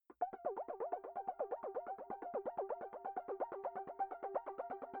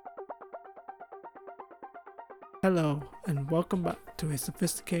Hello, and welcome back to a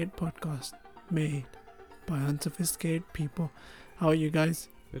sophisticated podcast made by unsophisticated people. How are you guys?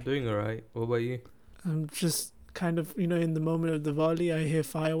 You're doing alright. What about you? I'm just kind of, in the moment of Diwali, I hear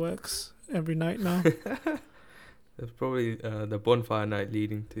fireworks every night now. It's probably the bonfire night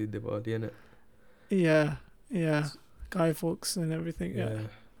leading to Diwali, innit? Yeah. Guy folks and everything, yeah.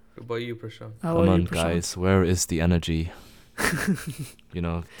 What about you, Prashant? How Come are on, you, Prashant? guys. Where is the energy?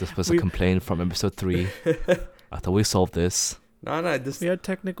 This was a complaint from episode 3. I thought we solved this. No, We had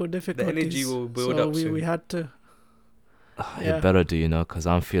technical difficulties. the energy will build so up we, soon. we had to... You better do, because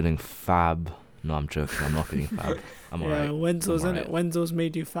I'm feeling fab. No, I'm joking. I'm not feeling fab. I'm alright. Wenzo's in alright. it. Wenzo's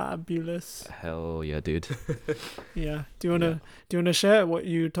made you fabulous. Hell yeah, dude. Yeah. Do you wanna share what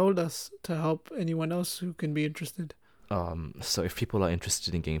you told us to help anyone else who can be interested? So if people are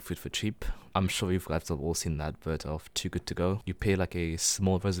interested in getting food for cheap, I'm sure you guys have all seen the advert of Too Good To Go. You pay like a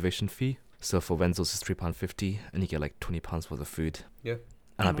small reservation fee. So for Wenzel's it's £3.50 and you get like £20 worth of food. Yeah.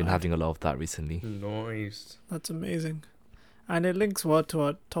 And I've been having a lot of that recently. Nice. That's amazing. And it links well to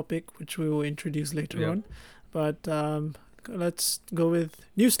our topic, which we will introduce later on. But let's go with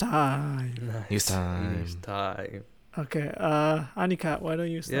news time. Nice. News time. News time. Okay, Anikat, why don't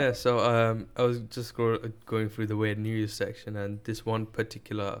you start? Yeah, so I was just going through the weird news section, and this one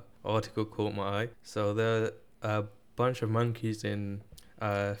particular article caught my eye. So there are a bunch of monkeys in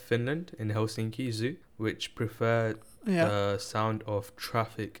Finland, in Helsinki Zoo, which prefer the sound of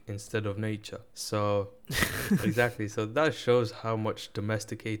traffic instead of nature. So exactly, so that shows how much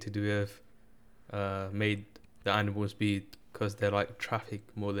domesticated we have made the animals be, because they like traffic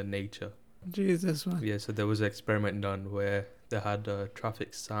more than nature. Jesus, man. Yeah, so there was an experiment done where they had a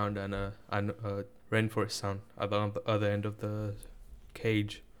traffic sound and a rainforest sound at the other end of the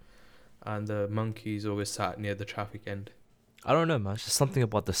cage, and the monkeys always sat near the traffic end. I don't know, man. It's just something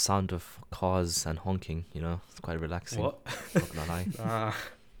about the sound of cars and honking, It's quite relaxing. What? Not gonna lie.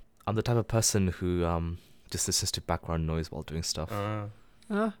 I'm the type of person who just listens to background noise while doing stuff.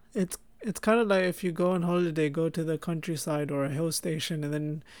 It's kind of like if you go on holiday, go to the countryside or a hill station, and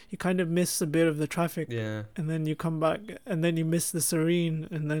then you kind of miss a bit of the traffic. Yeah. And then you come back, and then you miss the serene,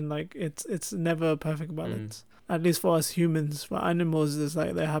 and then like it's never a perfect balance. At least for us humans. For animals, it's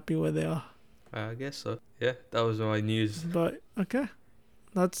like they're happy where they are. I guess so. Yeah, that was my news. But okay,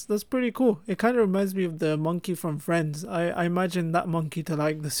 that's pretty cool. It kind of reminds me of the monkey from Friends. I imagine that monkey to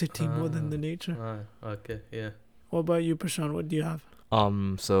like the city more than the nature. Okay, yeah. What about you, Prashant? What do you have?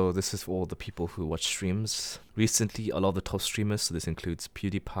 So this is for all the people who watch streams. Recently, a lot of the top streamers, so this includes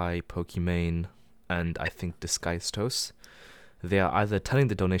PewDiePie, Pokimane, and I think Disguised Toast, they are either telling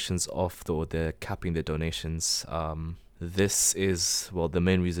the donations off or they're capping the donations. This is, the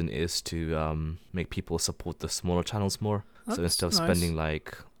main reason is to make people support the smaller channels more. So instead of spending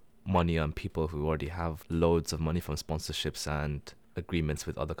like money on people who already have loads of money from sponsorships and agreements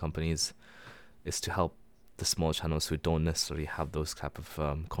with other companies, is to help the small channels who don't necessarily have those type of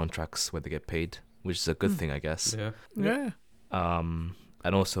contracts where they get paid, which is a good thing, I guess. Yeah. And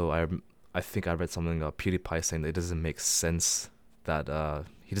also I think I read something about PewDiePie saying that it doesn't make sense that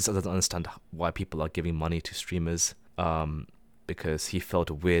he just doesn't understand why people are giving money to streamers, because he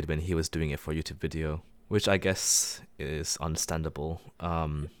felt weird when he was doing it for a YouTube video, which I guess is understandable. I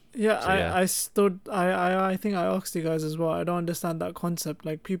think I asked you guys as well. I don't understand that concept.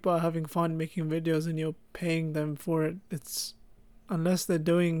 Like, people are having fun making videos and you're paying them for it. It's, unless they're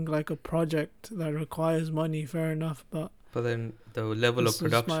doing like a project that requires money, fair enough. But then the level of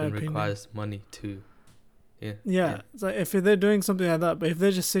production requires money too. Yeah. It's like if they're doing something like that, but if they're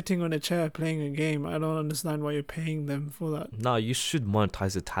just sitting on a chair playing a game, I don't understand why you're paying them for that. No, you should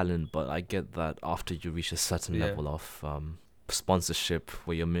monetize the talent, but I get that after you reach a certain level of sponsorship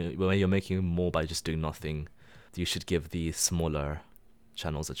where you're making more by just doing nothing, you should give the smaller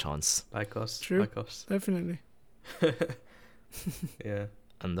channels a chance. Like us. True. Like us. Definitely. Yeah.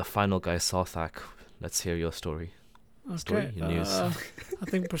 And the final guy, Sarthak, let's hear your story. Okay. Your news. I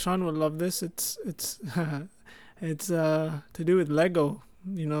think Prashant will love this. It's to do with Lego.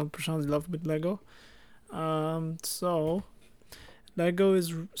 Prashant's love with Lego. So Lego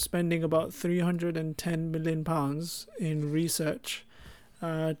is spending about £310 million in research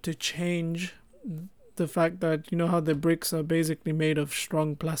to change the fact that, how the bricks are basically made of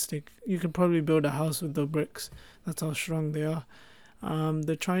strong plastic. You can probably build a house with the bricks. That's how strong they are.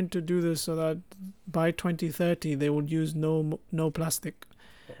 They're trying to do this so that by 2030 they would use no plastic.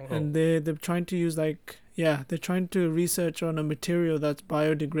 And they're trying to use they're trying to research on a material that's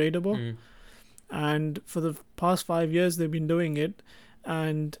biodegradable. And for the past 5 years they've been doing it,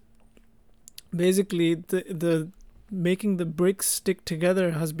 and basically the making the bricks stick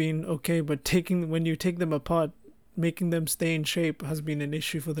together has been okay, but when you take them apart, making them stay in shape has been an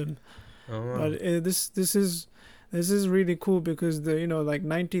issue for them. Oh, wow. But this is really cool because the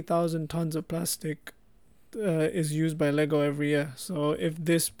 90,000 tons of plastic is used by Lego every year. So if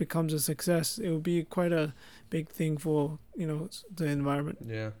this becomes a success, it will be quite a big thing for the environment.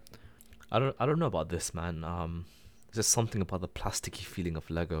 Yeah. I don't know about this, man. There's just something about the plasticky feeling of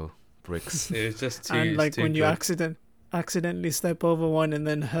Lego bricks. It's just too. And it's like too when you good. accidentally step over one and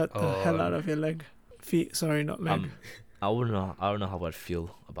then hurt the hell out Oh, of your feet. Sorry, not leg. I don't know how I'd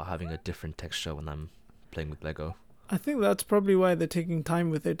feel about having a different texture when I'm playing with Lego. I think that's probably why they're taking time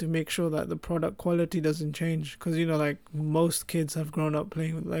with it to make sure that the product quality doesn't change. Because like most kids have grown up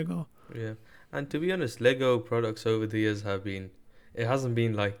playing with Lego. yeah. And to be honest, Lego products over the years have been. It hasn't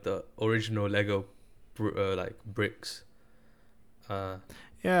been like the original Lego, like bricks.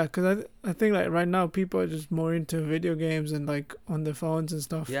 Yeah, because I think like right now people are just more into video games and like on their phones and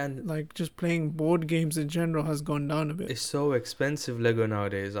stuff. Yeah, and Like just playing board games in general has gone down a bit. it's so expensive Lego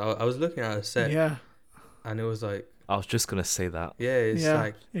nowadays. I was looking at a set Yeah, and it was like, I was just gonna say that. yeah, it's yeah,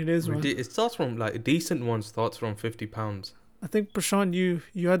 like it is one. it starts from like a decent one starts from £50. I think Prashant,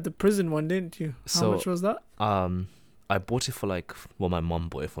 you had the prison one, didn't you? How So much was that? I bought it for my mum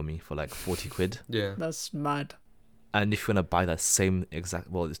bought it for me for like 40 quid. Yeah. That's mad. And if you're gonna buy that same exact,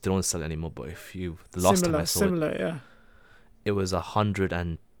 well, they don't sell it anymore. But the last time I saw it, Similar, yeah. it was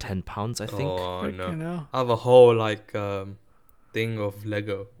 £110, I think. Oh no. Freaking hell. I have a whole like thing of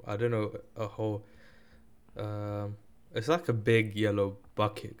Lego. I don't know, a whole it's like a big yellow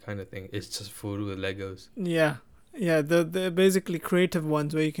bucket kind of thing. It's just full with Legos. Yeah, yeah. The basically creative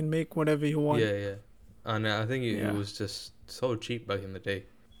ones where you can make whatever you want. Yeah, yeah. And I think it Yeah. was just so cheap back in the day.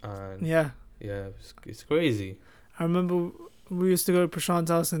 And Yeah. yeah, it's crazy. I remember we used to go to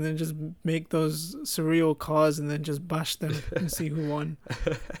Prashant's house and then just make those surreal cars and then just bash them and see who won.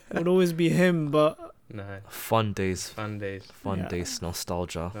 It would always be him, but Nah, Fun days, fun days. Yeah. That's,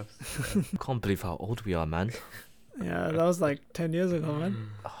 nostalgia. Can't believe how old we are, man. yeah, that was like 10 years ago, man.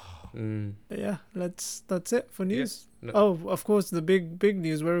 Mm. But yeah, that's it for news. No. Oh, of course, the big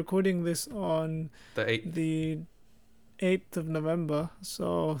news. We're recording this on The 8th. the 8th of November,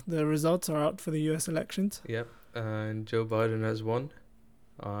 so the results are out for the US elections. Yep. And Joe Biden has won.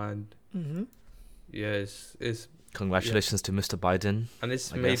 And Mm-hmm. yeah, it's Congratulations to Mr. Biden. and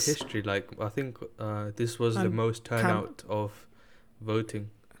it's I made guess. history. Like I think this was the And most turnout of voting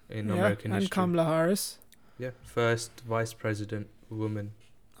in Yeah, American and history. Kamala Harris. Yeah, first vice president woman.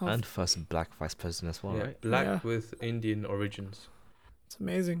 of- And first black vice president as well, yeah, right? black Yeah. with Indian origins. It's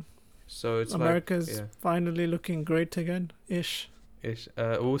amazing. So it's America's like, yeah, finally looking great again, ish. ish.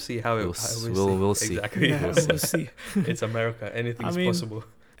 We'll see how it. We'll see. Exactly. Yeah, We'll we'll see. see. It's America. Anything's mean, possible.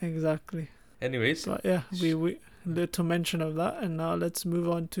 Exactly. Anyways, But yeah, we little mention of that, and now let's move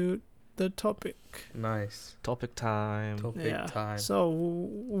on to the topic. nice Topic time. topic Yeah. time. So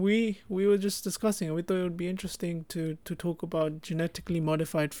we were just discussing, and we thought it would be interesting to talk about genetically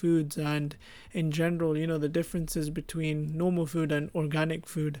modified foods and in general, the differences between normal food and organic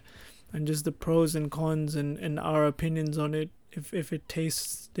food, and just the pros and cons and our opinions on it, if it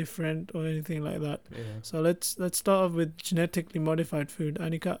tastes different or anything like that. Yeah. So let's start off with genetically modified food.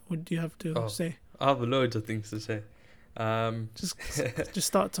 Anika, what do you have to Oh. say? I have loads of things to say. Just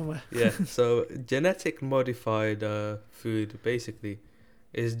start somewhere. Yeah, so genetic modified food basically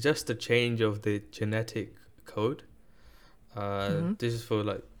is just a change of the genetic code. Mhm.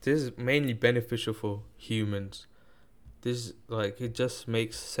 This is mainly beneficial for humans. This it just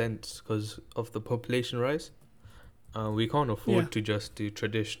makes sense because of the population rise. We can't afford Yeah. to just do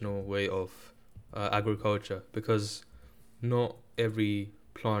traditional way of agriculture because not every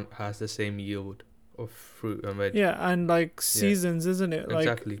plant has the same yield of fruit and veg. Yeah, and like seasons, isn't it? Like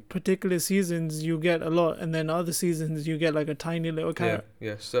Exactly. particular seasons you get a lot, and then other seasons you get like a tiny little carrot.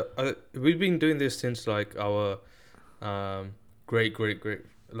 Yeah. So we've been doing this since like our great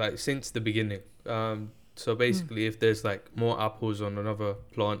like since the beginning. So basically, if there's like more apples on another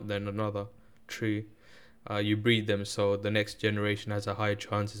plant than another tree, you breed them so the next generation has a higher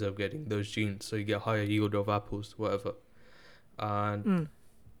chances of getting those genes. So you get higher yield of apples, whatever. And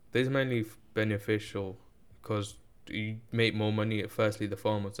this is mainly beneficial because you make more money. Firstly, the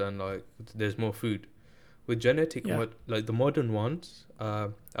farmers, and like there's more food. With genetic, like the modern ones,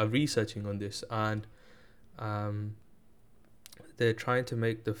 are researching on this, and they're trying to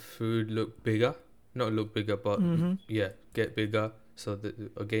make the food look bigger. Not look bigger, but get bigger. So that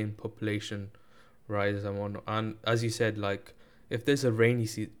again, population rise and whatnot. And as you said, like if there's a rainy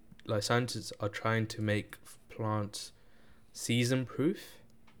season, like scientists are trying to make plants season proof.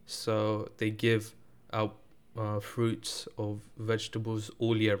 So they give out fruits or vegetables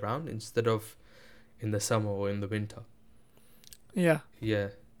all year round instead of in the summer or in the winter. Yeah. Yeah.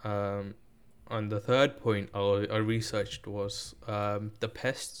 And the third point I researched was the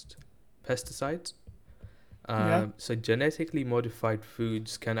pesticides. Yeah. So genetically modified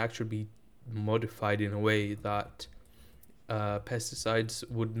foods can actually be modified in a way that pesticides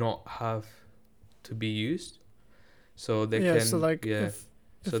would not have to be used. So they Yeah. So can, like yeah.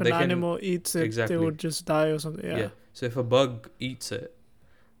 So if an they can, animal eats it, they exactly, would just die or something. yeah. Yeah. So if a bug eats it,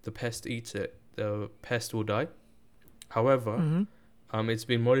 the pest eats it, the pest will die. However, Mm-hmm. it's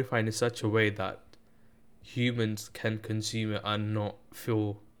been modified in such a way that humans can consume it and not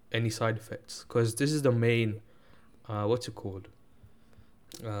feel any side effects. Because this is the main, what's it called?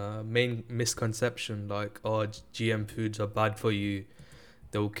 Main misconception, like, oh, GM foods are bad for you,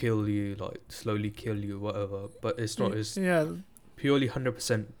 they'll kill you, like slowly kill you, whatever. But it's not. It's Yeah. purely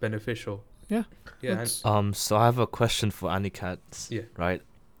 100% beneficial. Yeah. Yeah. That's So I have a question for Anikat. Yeah. Right.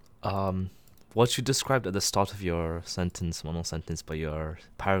 What you described at the start of your sentence, well, not sentence, but your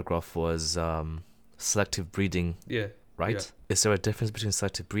paragraph was selective breeding, Yeah. right? Yeah. Is there a difference between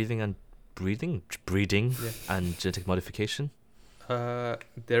selective breeding, Yeah. and genetic modification?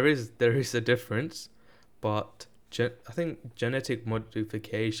 There is a difference, but I think genetic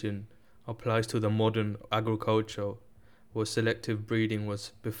modification applies to the modern agriculture, where selective breeding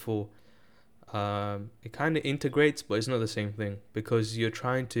was before. It kind of integrates, but it's not the same thing because you're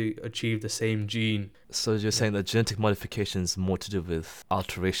trying to achieve the same gene. So you're saying that genetic modification is more to do with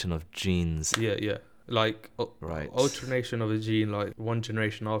alteration of genes, Yeah, yeah. Like right? alternation of a gene, like one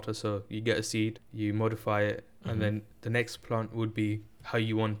generation after. So you get a seed, you modify it, and Mhm. then the next plant would be how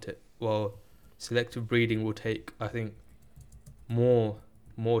you want it. Well, selective breeding will take, I think, more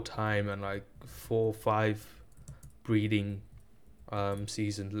time and like 4 or 5 breeding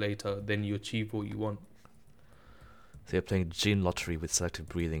seasons later, then you achieve what you want. So you're playing gene lottery with selective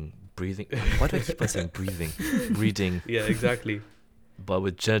breeding. Why do I keep on saying breathing? Breeding. Yeah, exactly. But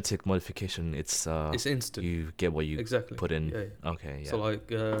with genetic modification, it's instant. you get what you Exactly. put in. Yeah, yeah. Okay, yeah. So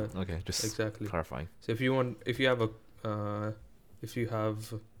like Okay, just exactly. clarifying. So if you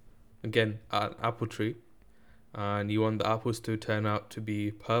have again an apple tree, and you want the apples to turn out to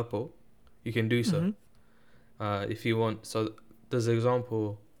be purple, you can do so. Mm-hmm. If you want, so there's an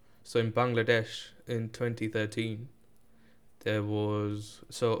example. So in Bangladesh in 2013,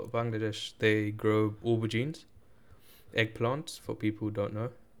 Bangladesh, they grow aubergines, eggplants for people who don't know.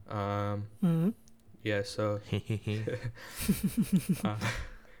 Mm-hmm. Yeah, so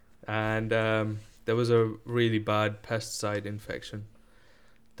and there was a really bad pesticide infection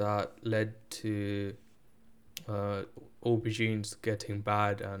that led to aubergines getting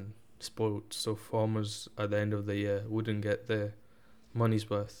bad and spoiled. So farmers at the end of the year wouldn't get their money's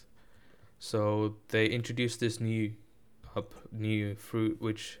worth. So they introduced this new fruit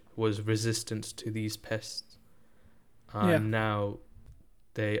which was resistant to these pests, and now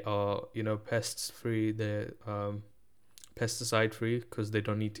they are pests free. They're pesticide free because they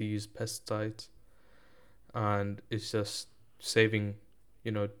don't need to use pesticides, and it's just saving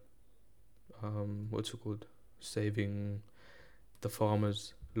what's it called, saving the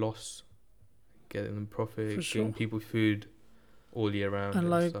farmers loss, getting them profit, For sure. getting people food all year round And and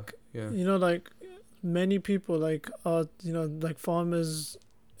like stuff. Yeah. like many people like are like farmers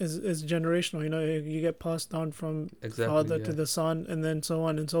is generational. You get passed down from father to the son, and then so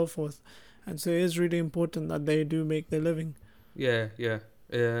on and so forth. And so it is really important that they do make their living. Yeah,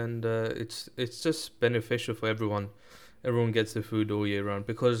 and it's just beneficial for everyone. Everyone gets the food all year round,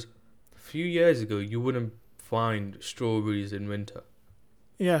 because a few years ago you wouldn't find strawberries in winter.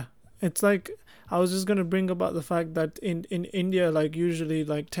 Yeah, it's like I was just gonna bring about the fact that in India, like usually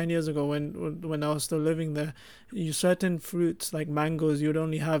like 10 years ago when I was still living there, certain fruits like mangoes you'd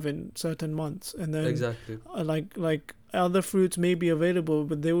only have in certain months, and then Exactly. like other fruits may be available,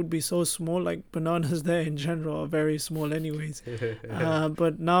 but they would be so small. Like bananas there in general are very small anyways.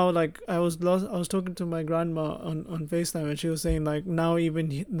 But now like I was talking to my grandma on FaceTime, and she was saying like now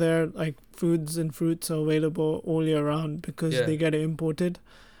even there like foods and fruits are available all year round because Yeah. they get it imported.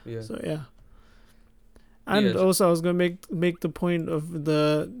 Yeah. So yeah. And Yes. also, I was gonna make the point of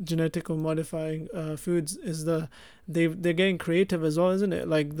the genetically modifying foods is they're getting creative as well, isn't it?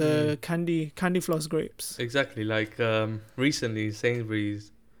 Like the candy floss grapes. Exactly. Like recently,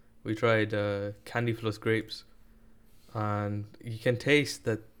 Sainsbury's, we tried candy floss grapes, and you can taste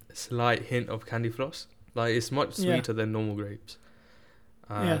the slight hint of candy floss. Like it's much sweeter than normal grapes,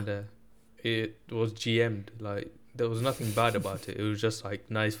 and it was GM'd. Like there was nothing bad about it. It was just like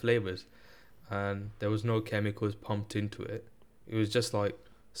nice flavors, and there was no chemicals pumped into it. It was just like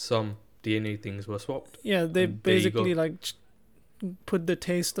some DNA things were swapped. Yeah, they And there you basically go. like put the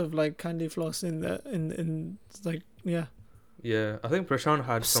taste of like candy floss in the in like yeah. Yeah, I think Prashant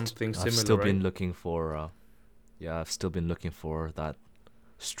had something I've similar, still right? been looking for. I've still been looking for that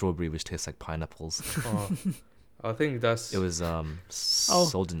strawberry which tastes like pineapples. Oh, I think that's It was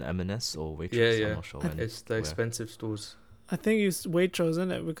sold in M&S or Waitrose. yeah. I'm not sure when. It's the where. expensive stores. I think it's Waitrose,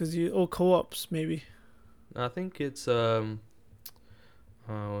 isn't it? Because you or co-ops maybe. I think it's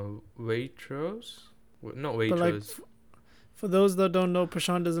Waitrose, not But like Waitrose. for those that don't know,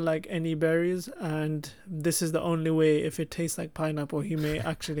 Prashant doesn't like any berries, and this is the only way. If it tastes like pineapple, he may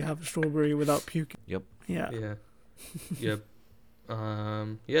actually have strawberry without puking. Yep. Yeah. Yeah, yep.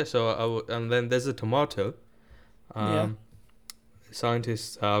 Yeah. So and then there's a tomato. Yeah.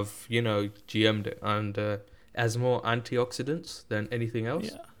 Scientists have GM'd it and has more antioxidants than anything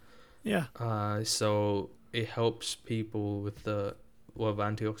else. Yeah. So it helps people with what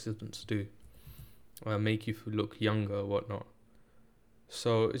antioxidants do, make you look younger or whatnot.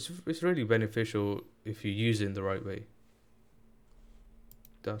 So it's really beneficial if you use it in the right way.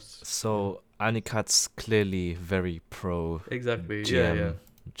 So Anikat's clearly very pro Exactly.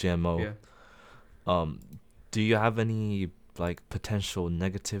 GMO. Yeah. Do you have any like potential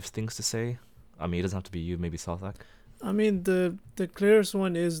negative things to say? I mean, it doesn't have to be you, maybe Sarthak. I mean, the clearest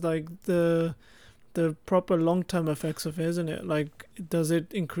one is like the proper long-term effects of it, isn't it? Like, does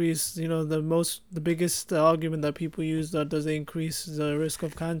it increase, the biggest argument that people use, that does it increase the risk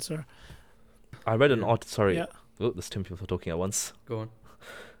of cancer? I read an Yeah. article, sorry. Yeah. Oh, there's too many people talking at once. Go on.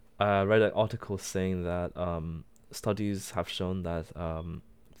 I read an article saying that studies have shown that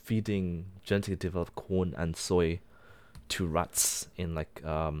feeding genetically developed corn and soy to rats in like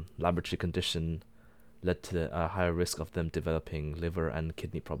laboratory condition led to a higher risk of them developing liver and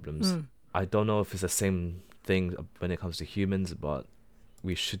kidney problems. I don't know if it's the same thing when it comes to humans, but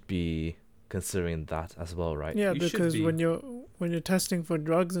we should be considering that as well, right? Yeah, You should because be. when you're testing for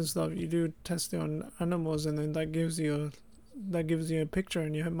drugs and stuff, you do test it on animals, and then that gives you a picture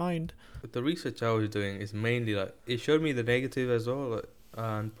in your mind. But the research I was doing is mainly like it showed me the negative as well, like,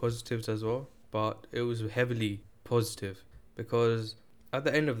 and positives as well, but it was heavily positive because at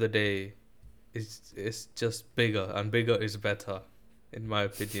the end of the day, it's just bigger and bigger is better, in my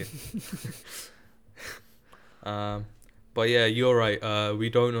opinion. But yeah, you're right. We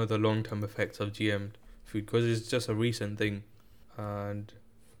don't know the long-term effects of GM food because it's just a recent thing, and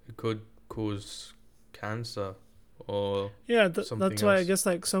it could cause cancer or Yeah, something that's why I else. guess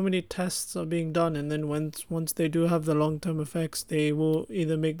like so many tests are being done, and then once they do have the long-term effects, they will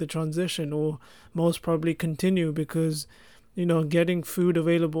either make the transition or most probably continue, because getting food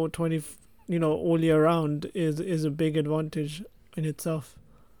available all year round is a big advantage in itself.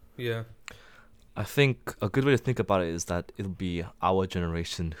 Yeah. I think a good way to think about it is that it'll be our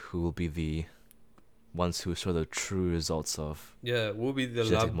generation who will be the ones who show the true results of Yeah, we'll be the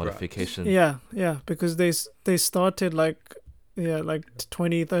genetic lab modification. Yeah, because they started like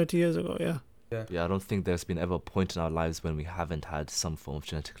 20, 30 years ago. Yeah, Yeah, I don't think there's been ever a point in our lives when we haven't had some form of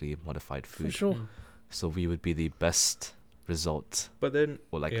genetically modified for food. sure. So we would be the best result, But then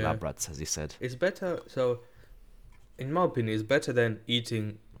or like lab rats, as you said. it's better. So, in my opinion, it's better than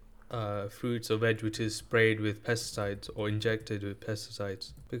eating fruits or veg which is sprayed with pesticides or injected with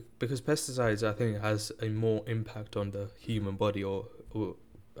pesticides. Because pesticides, I think, has a more impact on the human body or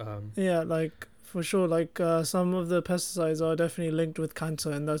Yeah, like for sure. Like some of the pesticides are definitely linked with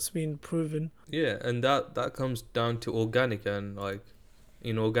cancer, and that's been proven. yeah, and that comes down to organic and like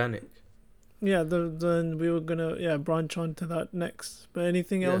inorganic. Yeah, then we were gonna branch on to that next. But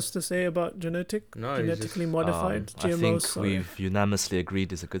anything Yeah. else to say about genetically modified I GMOs? think Sorry. we've unanimously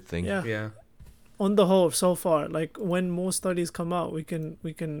agreed is a good thing. Yeah. Yeah. On the whole, so far, like when more studies come out, we can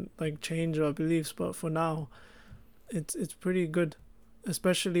like change our beliefs. But for now, it's pretty good,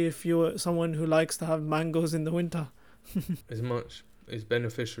 especially if you're someone who likes to have mangoes in the winter. It's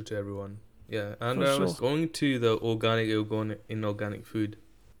beneficial to everyone. Yeah, and For I was sure. going to the organic, inorganic food.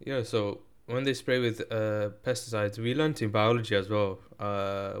 Yeah, so when they spray with pesticides, we learned in biology as well.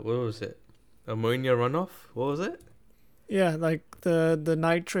 What was it? Ammonia runoff? What was it? Yeah, like the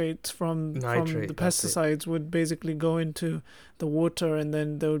nitrates from the That's it. pesticides would basically go into the water, and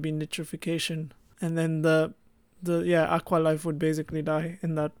then there would be nitrification, and then the aqua life would basically die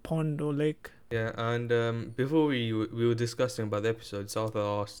in that pond or lake. Yeah, and before we were discussing about the episode,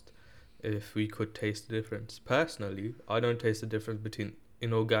 Sartha asked if we could taste the difference. Personally, I don't taste the difference between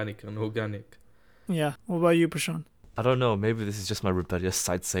inorganic and organic. Yeah. What about you, Prashant? I don't know, maybe this is just my rebellious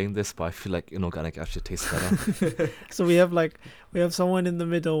side saying this, but I feel like inorganic actually tastes better. So we have someone in the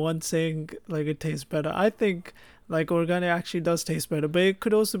middle, one saying like it tastes better. I think like organic actually does taste better, but it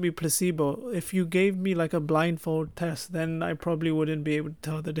could also be placebo. If you gave me like a blindfold test, then I probably wouldn't be able to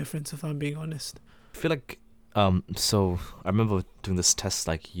tell the difference, if I'm being honest. I feel like so I remember doing this test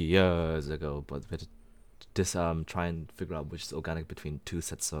like years ago, but we had to just try and figure out which is organic between two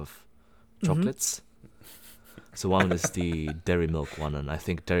sets of chocolates. So one is the dairy milk one, and I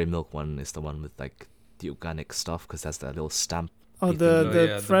think dairy milk one is the one with like the organic stuff because that's that little stamp. Oh, thing.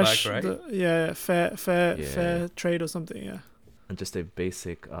 the fresh, the back, right? fair trade or something, yeah. And just a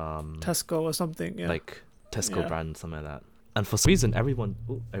basic Tesco or something, yeah. like Tesco Yeah. brand, something like that. And for some reason, everyone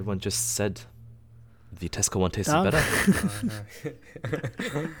just said the Tesco one tasted Damn. better.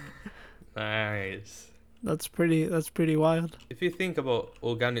 Nice. That's pretty wild. If you think about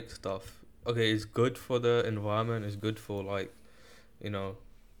organic stuff, okay, it's good for the environment, it's good for like,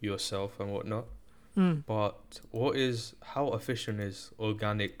 yourself and whatnot. But how efficient is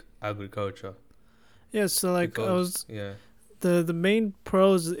organic agriculture? Yeah, so like Because, the main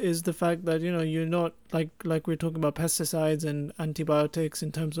pros is the fact that you're not like we're talking about pesticides and antibiotics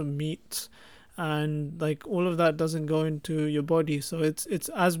in terms of meats, and like all of that doesn't go into your body, so it's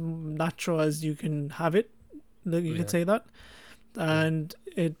as natural as you can have it, like you could say that. And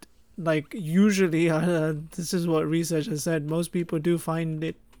it like usually this is what research has said, most people do find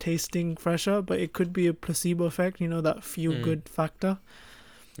it tasting fresher, but it could be a placebo effect, that feel good factor.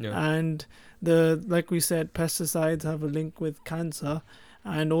 And like we said, pesticides have a link with cancer,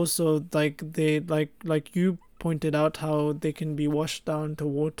 and also like they like you pointed out how they can be washed down to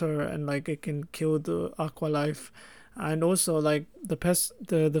water and like it can kill the aqua life. And also like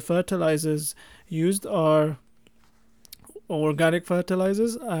the fertilizers used are organic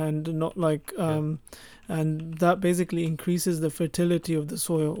fertilizers and not like and that basically increases the fertility of the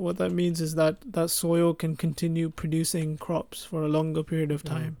soil. What that means is that soil can continue producing crops for a longer period of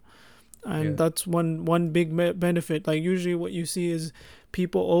time. And that's one big benefit. Like usually what you see is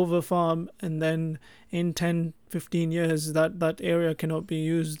people over farm, and then in 10-15 years that area cannot be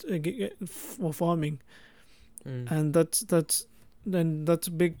used for farming. And that's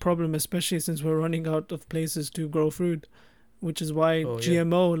a big problem, especially since we're running out of places to grow food, which is why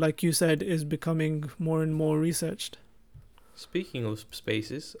GMO, like you said, is becoming more and more researched. Speaking of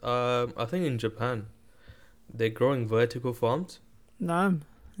spaces, I think in Japan they're growing vertical farms.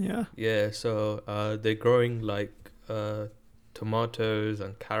 Yeah, so they're growing like tomatoes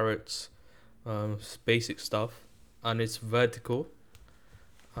and carrots, basic stuff, and it's vertical.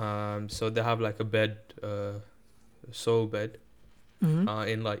 So they have like a bed, soil bed,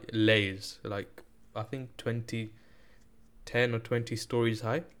 in like layers, like I think 10 or 20 stories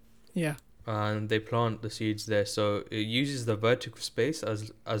high. Yeah. And they plant the seeds there, so it uses the vertical space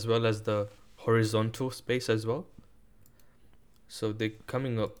as well as the horizontal space as well. So they're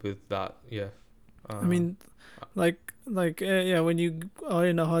coming up with that, I mean, when you are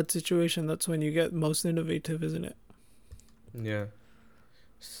in a hard situation, that's when you get most innovative, isn't it? Yeah.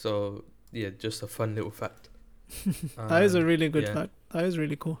 So, just a fun little fact. That is a really good fact. That is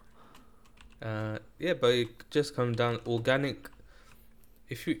really cool. But it just comes down organic.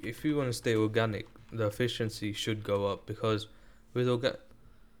 If you want to stay organic, the efficiency should go up, because with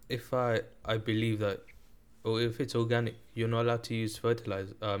if I believe that, or if it's organic, you're not allowed to use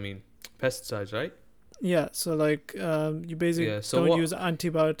pesticides, right? Yeah, so like you basically don't use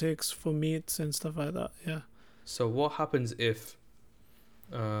antibiotics for meats and stuff like that. Yeah. So what happens if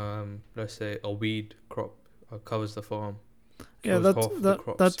let's say a weed crop covers the farm? Yeah,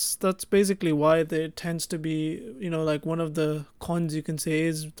 that's basically why there tends to be, like one of the cons you can say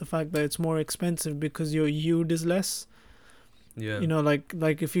is the fact that it's more expensive because your yield is less. Yeah.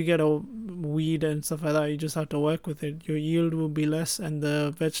 Like if you get a weed and stuff like that, you just have to work with it. Your yield will be less, and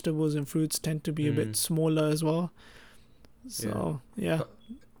the vegetables and fruits tend to be a bit smaller as well. So, yeah.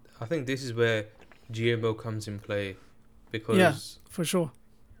 I think this is where GMO comes in play, because for sure.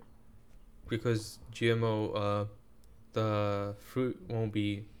 Because GMO, the fruit won't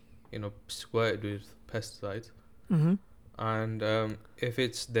be, squirted with pesticides. And if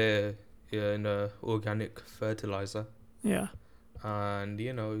it's there in a organic fertilizer, and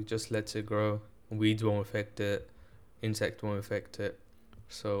it just lets it grow, weeds won't affect it, insect won't affect it,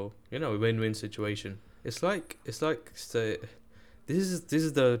 so win-win situation. It's like say, this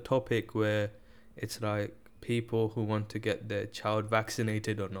is the topic where it's like people who want to get their child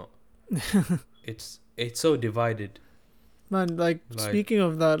vaccinated or not. it's so divided. Man, like speaking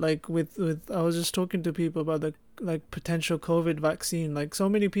of that, like with I was just talking to people about the like potential COVID vaccine. Like so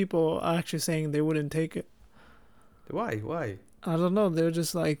many people are actually saying they wouldn't take it. Why? I don't know. They're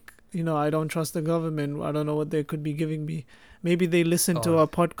just like, I don't trust the government. I don't know what they could be giving me. Maybe they listen to Oh, our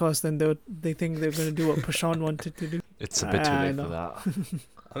podcast and they think they're going to do what Prashant wanted to do. It's a bit too I late for know. that.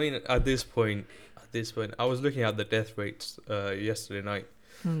 I mean, at this point, I was looking at the death rates yesterday night,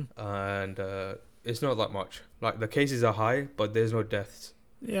 and it's not that much. Like the cases are high, but there's no deaths.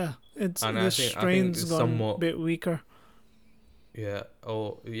 Yeah, it's And the I think strain's it's gone somewhat- a bit weaker.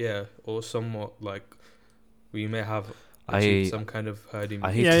 Or somewhat like we may have I achieved some kind of herd I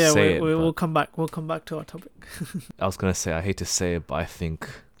immunity. hate to say it, we'll but come back. We'll come back to our topic. I was gonna say I hate to say it, but I think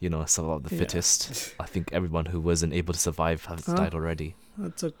some of the Yeah. fittest. I think everyone who wasn't able to survive has Huh? died already.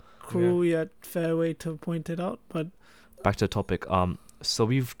 That's a cruel yet fair way to point it out, but Back to the topic. So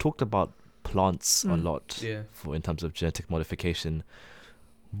we've talked about plants a lot Yeah. in terms of genetic modification.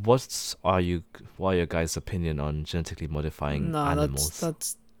 What are your guys' opinion on genetically modifying nah, animals?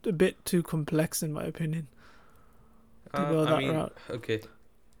 that's a bit too complex in my opinion to go that route. Okay.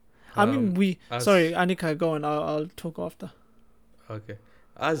 I mean, as- sorry, Anika, go on. I'll talk after. Okay.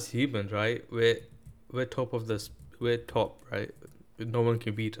 As humans, right? We're top of this. We're top, right? No one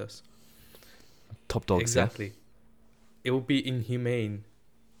can beat us. Top dogs, Exactly. It would be inhumane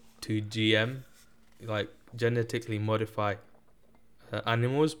to GM, like genetically modify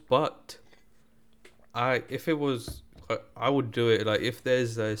animals, but if it was, I would do it. Like if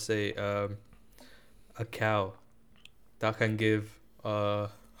there's, say, a cow that can give a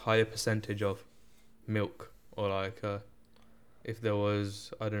higher percentage of milk, or like if there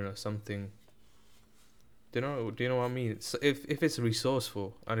was, I don't know, something. Do you know what I mean? So if it's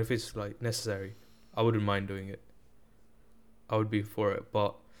resourceful and if it's like necessary, I wouldn't mind doing it. I would be for it.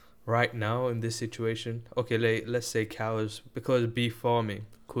 But right now in this situation, okay, let's say cows, because beef farming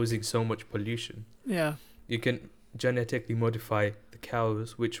causing so much pollution, Yeah. you can genetically modify the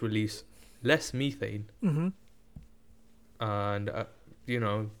cows, which release less methane, Mm-hmm. and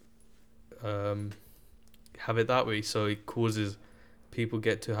have it that way. So it causes people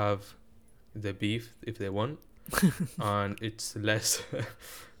get to have the beef if they want, and it's less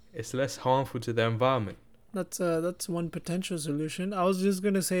harmful to the environment. That's one potential solution. I was just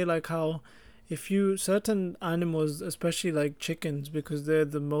gonna say like how if you certain animals, especially like chickens, because they're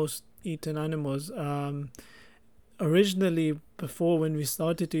the most eaten animals, originally before when we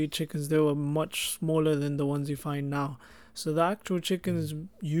started to eat chickens, they were much smaller than the ones you find now. So the actual chickens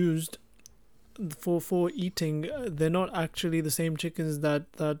used for eating, they're not actually the same chickens that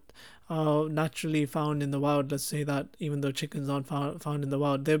are naturally found in the wild. Let's say that, even though chickens aren't found in the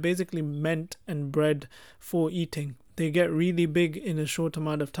wild, they're basically meant and bred for eating. They get really big in a short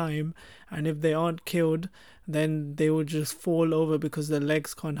amount of time, and if they aren't killed, then they will just fall over because their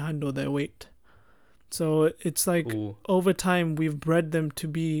legs can't handle their weight. So it's like Ooh. over time we've bred them to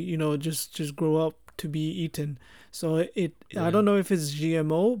be, just grow up to be eaten. So I don't know if it's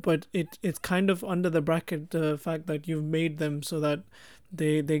GMO, but it's kind of under the bracket the fact that you've made them so that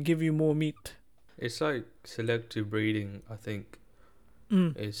they give you more meat. It's like selective breeding, I think.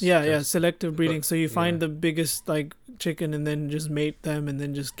 It's Selective breeding. So you find yeah. the biggest like chicken and then just mate them and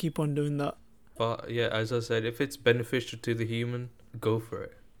then just keep on doing that. But yeah, as I said, if it's beneficial to the human, go for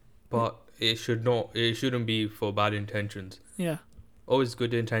it. But it shouldn't be for bad intentions. Yeah. Always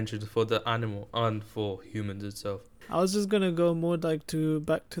good intentions for the animal and for humans itself. I was just gonna go more like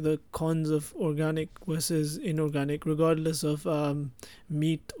back to the cons of organic versus inorganic, regardless of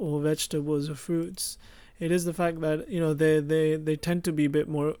meat or vegetables or fruits. It is the fact that they tend to be a bit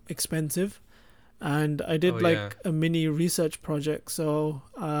more expensive, and I did a mini research project. So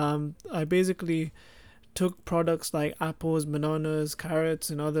I basically took products like apples, bananas, carrots,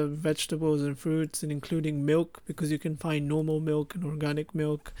 and other vegetables and fruits, and including milk, because you can find normal milk and organic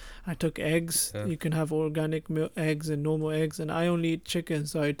milk. I took eggs. Yeah. You can have organic eggs and normal eggs, and I only eat chicken,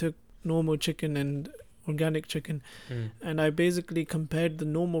 so I took normal chicken and organic chicken, and I basically compared the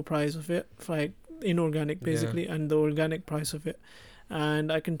normal price of it, like inorganic basically, and the organic price of it.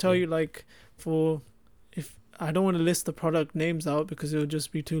 And I can tell you, like, if I don't want to list the product names out because it would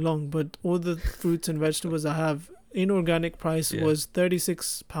just be too long, but all the fruits and vegetables I have, inorganic price was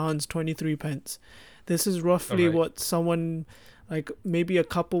 £36.23. This is roughly what someone, like maybe a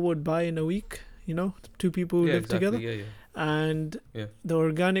couple would buy in a week, two people who live together. And the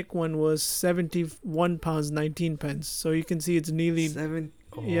organic one was £71.19. So you can see it's nearly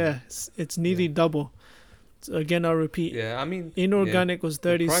it's nearly double. So again, I'll repeat. Yeah, I mean, inorganic was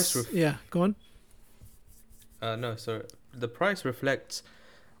 30. Go on. No, sorry. The price reflects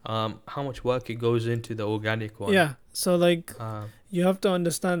how much work it goes into the organic one. Yeah, so like you have to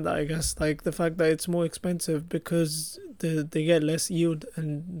understand that, I guess, like the fact that it's more expensive because they get less yield,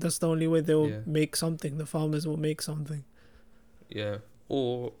 and that's the only way they will make something. The farmers will make something. Yeah.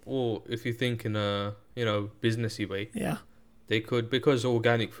 or if you think in a businessy way, Yeah. they could, because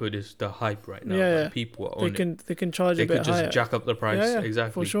organic food is the hype right now. Yeah, like yeah. people are They on it. can charge They a bit could just higher. jack up the price. Yeah,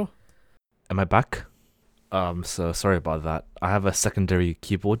 Exactly. for sure. Am I back? So sorry about that. I have a secondary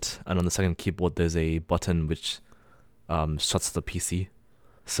keyboard, and on the second keyboard there's a button which shuts the PC.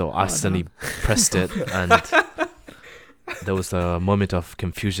 So I accidentally pressed it, and there was a moment of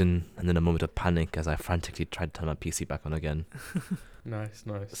confusion and then a moment of panic as I frantically tried to turn my PC back on again. Nice.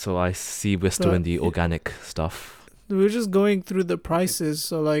 So I see we're still in the organic stuff. We're just going through the prices.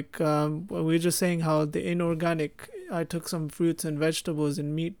 So like we're just saying how the inorganic, I took some fruits and vegetables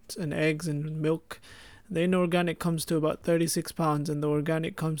and meat and eggs and milk. The inorganic comes to about £36 and the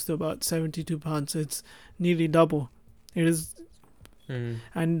organic comes to about £72. So it's nearly double. It is,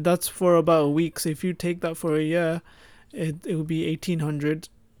 and that's for about a week. So if you take that for a year, it would be 1,800,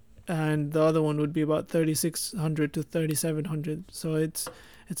 and the other one would be about 3,600 to 3,700. So it's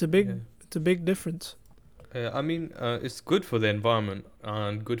a big difference. I mean, it's good for the environment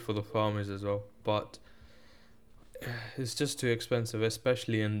and good for the farmers as well, but it's just too expensive,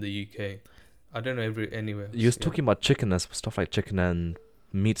 especially in the UK. I don't know anywhere else. You're talking about chicken as stuff like chicken and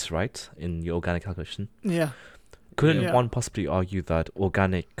meats, right? In your organic calculation. Yeah. Couldn't one possibly argue that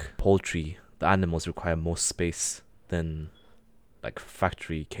organic poultry, the animals require more space than like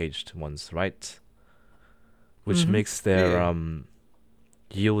factory caged ones, right? Which makes their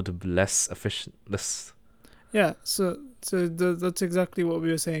yield less efficient, less. Yeah. So that's exactly what we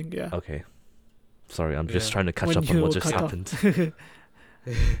were saying. Yeah. Okay. Sorry, I'm just trying to catch up When on what you just cut off. happened.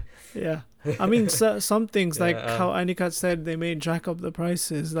 Yeah. I mean, some things, like how Anikat said, they may jack up the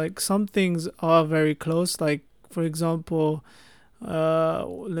prices. Like some things are very close. Like, for example,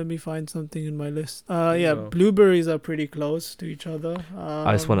 let me find something in my list. Blueberries are pretty close to each other.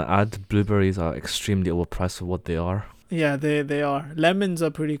 I just want to add, blueberries are extremely overpriced for what they are. Yeah, they are. Lemons are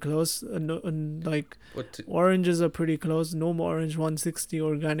pretty close. Oranges are pretty close. Normal orange 160,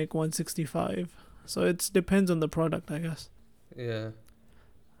 organic 165. So it depends on the product, I guess. Yeah.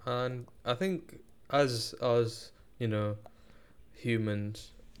 And I think as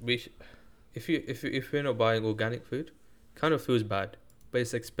humans, if we're not buying organic food, kind of feels bad, but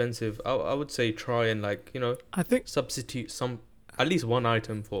it's expensive. I would say try and I think substitute at least one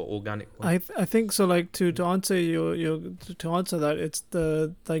item for organic one. I think so. Like to answer to answer that, it's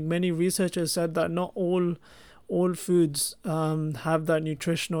many researchers said that not all foods have that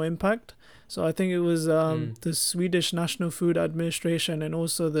nutritional impact. So I think it was the Swedish National Food Administration and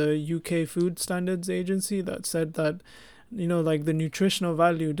also the UK Food Standards Agency that said that, the nutritional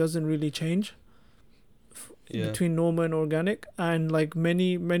value doesn't really change between normal and organic. And like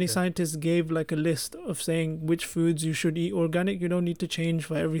many scientists gave like a list of saying which foods you should eat organic. You don't need to change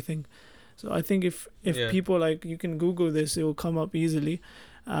for everything. So I think if people, like, you can Google this, it will come up easily.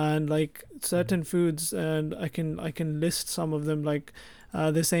 And like certain foods, and I can list some of them, like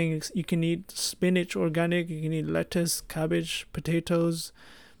they're saying you can eat spinach organic, you can eat lettuce, cabbage, potatoes,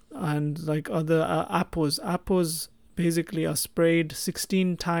 and like other apples. Apples basically are sprayed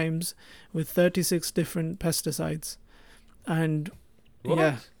 16 times with 36 different pesticides. And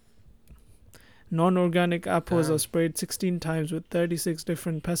non-organic apples are sprayed 16 times with 36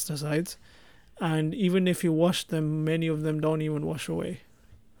 different pesticides. And even if you wash them, many of them don't even wash away.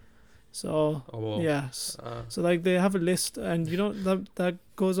 So so like they have a list, and that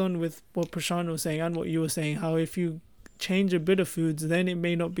goes on with what Prashant was saying and what you were saying, how if you change a bit of foods, then it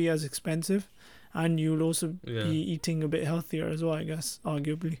may not be as expensive, and you'll also be eating a bit healthier as well, I guess,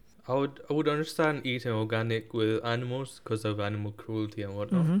 arguably. I would understand eating organic with animals because of animal cruelty and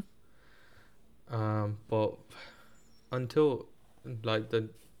whatnot. But until like the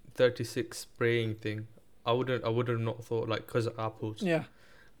 36 spraying thing, I would have not thought, like, because of apples. Yeah.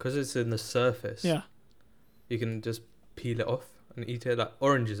 Because it's in the surface. Yeah. You can just peel it off and eat it. Like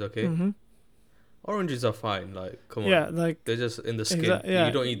oranges, okay? Mm-hmm. Oranges are fine. Like, come on. Yeah, like they're just in the skin.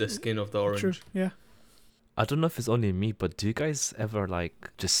 You don't eat the skin of the orange. True. Yeah. I don't know if it's only me, but do you guys ever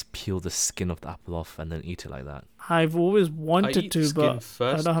like just peel the skin of the apple off and then eat it like that? I've always wanted to, but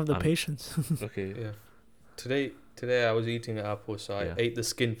first. I don't have the patience. Okay. Yeah. Today I was eating an apple, so I ate the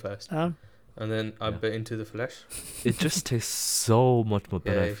skin first. And then I bit into the flesh. It just tastes so much more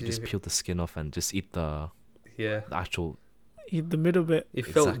better if you just peel the skin off and just eat the actual... Eat the middle bit. It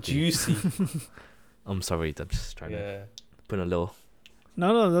felt juicy. I'm sorry, I'm just trying to put a little...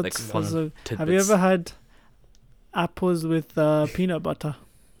 No, that's have you ever had apples with peanut butter?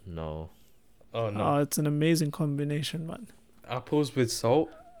 No. Oh, no. Oh, it's an amazing combination, man. Apples with salt?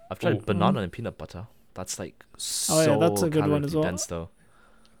 I've tried banana and peanut butter. That's like so that's a good one as well. dense though.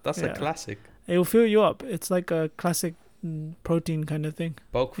 That's a classic. It will fill you up. It's like a classic protein kind of thing.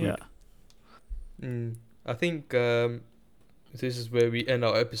 Bulk food. Yeah. I think this is where we end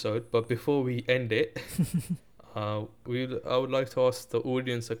our episode. But before we end it, I would like to ask the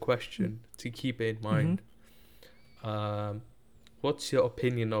audience a question to keep it in mind. What's your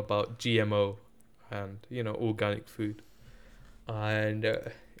opinion about GMO and organic food? And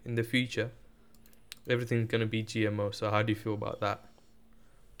in the future, everything's gonna be GMO. So how do you feel about that?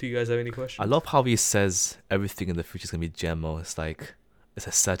 Do you guys have any questions? I love how he says everything in the future is gonna be GMO. It's like it's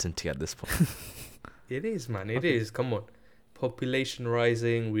a certainty at this point. It is, man. It is. Come on. Population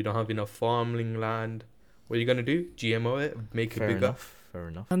rising. We don't have enough farming land. What are you gonna do? GMO it, make it bigger. Fair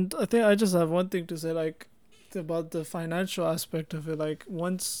enough. And I think I just have one thing to say, like, about the financial aspect of it. Like,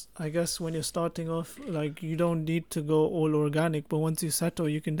 once, I guess, when you're starting off, like, you don't need to go all organic, but once you settle,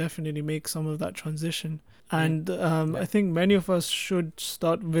 you can definitely make some of that transition. And I think many of us should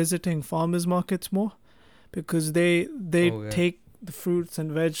start visiting farmers markets more, because they take the fruits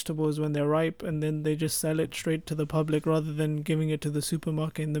and vegetables when they're ripe, and then they just sell it straight to the public rather than giving it to the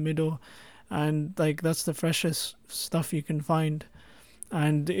supermarket in the middle. And like, that's the freshest stuff you can find,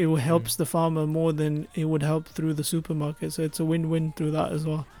 and it helps the farmer more than it would help through the supermarket. So it's a win-win through that as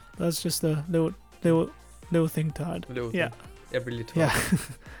well. That's just a little thing to add. Every little. Yeah.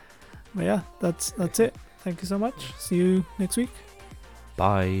 But yeah, that's it. Thank you so much. See you next week.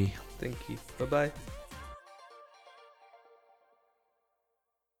 Bye. Thank you. Bye bye.